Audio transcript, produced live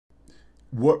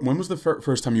When was the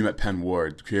first time you met Penn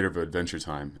Ward, creator of Adventure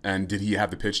Time? And did he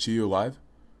have the pitch to you live?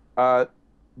 Uh,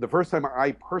 the first time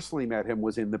I personally met him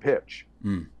was in the pitch,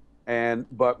 Mm.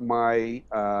 but my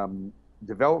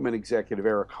development executive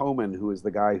Eric Homan, who is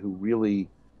the guy who really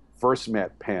first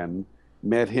met Penn,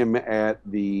 met him at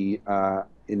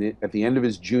at the end of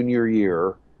his junior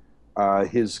year.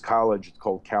 His college, it's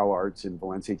called Cal Arts in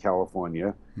Valencia,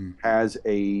 California, Mm. has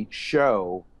a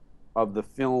show of the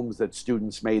films that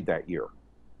students made that year.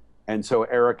 And so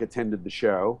Eric attended the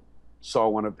show, saw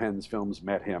one of Penn's films,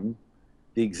 met him.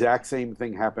 The exact same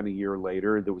thing happened a year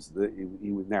later. He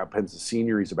was now Penn's a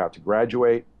senior. He's about to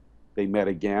graduate. They met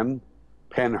again.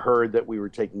 Penn heard that we were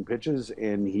taking pitches,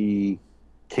 and he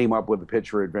came up with a pitch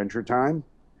for Adventure Time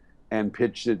and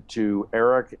pitched it to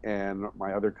Eric and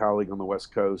my other colleague on the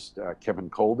West Coast, Kevin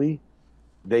Colby.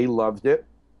 They loved it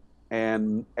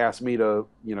and asked me to,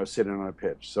 sit in on a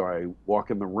pitch. So I walk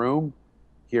in the room.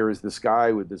 Here is this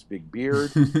guy with this big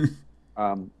beard,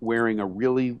 wearing a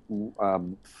really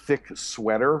thick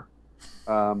sweater,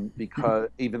 because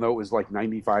even though it was like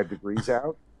 95 degrees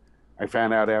out, I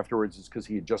found out afterwards it's because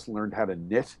he had just learned how to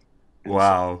knit, and so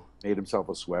Wow. made himself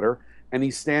a sweater. And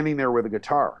he's standing there with a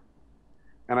guitar.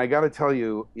 And I got to tell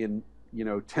you, in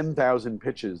 10,000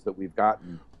 pitches that we've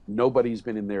gotten, nobody's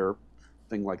been in their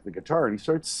thing like the guitar. And he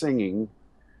starts singing.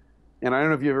 And I don't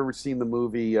know if you've ever seen the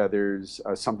movie. There's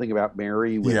Something About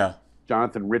Mary with Yeah.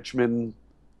 Jonathan Richman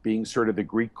being sort of the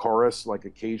Greek chorus. Like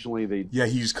occasionally they Yeah,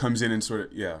 he just comes in and sort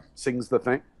of, yeah. sings the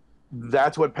thing.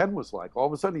 That's what Penn was like. All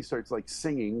of a sudden he starts like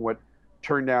singing what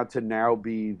turned out to now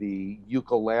be the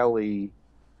ukulele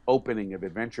opening of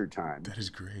Adventure Time. That is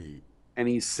great. And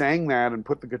he sang that and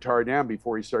put the guitar down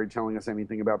before he started telling us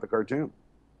anything about the cartoon.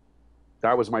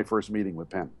 That was my first meeting with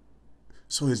Penn.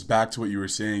 So it's back to what you were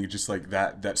saying, just like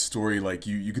that story, like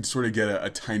you could sort of get a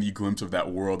tiny glimpse of that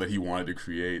world that he wanted to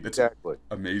create. That's Exactly.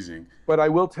 amazing. But I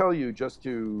will tell you, just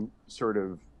to sort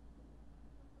of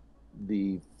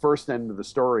the first end of the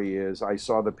story is I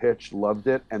saw the pitch, loved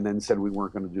it, and then said we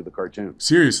weren't going to do the cartoon.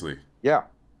 Seriously. Yeah.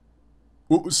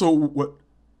 So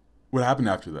what happened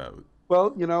after that?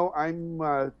 Well,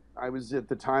 I was at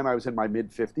the time I was in my mid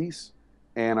 50s,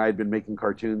 and I had been making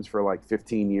cartoons for like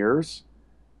 15 years.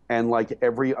 And like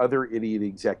every other idiot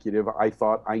executive, I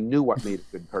thought I knew what made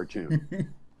a good cartoon.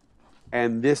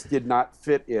 And this did not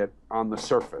fit it on the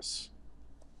surface.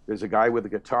 There's a guy with a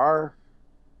guitar.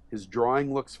 His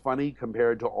drawing looks funny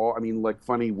compared to all, I mean, like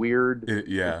funny, weird,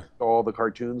 Yeah. all the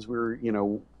cartoons were,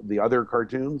 the other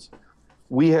cartoons.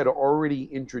 We had already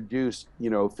introduced,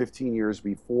 15 years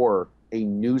before, a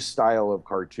new style of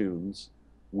cartoons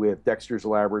with Dexter's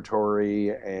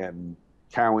Laboratory and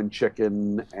Cow and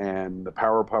Chicken and the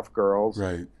Powerpuff Girls.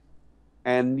 Right.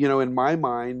 And, in my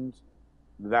mind,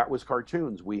 that was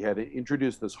cartoons. We had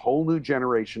introduced this whole new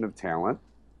generation of talent.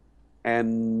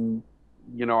 And,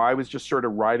 I was just sort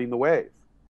of riding the wave.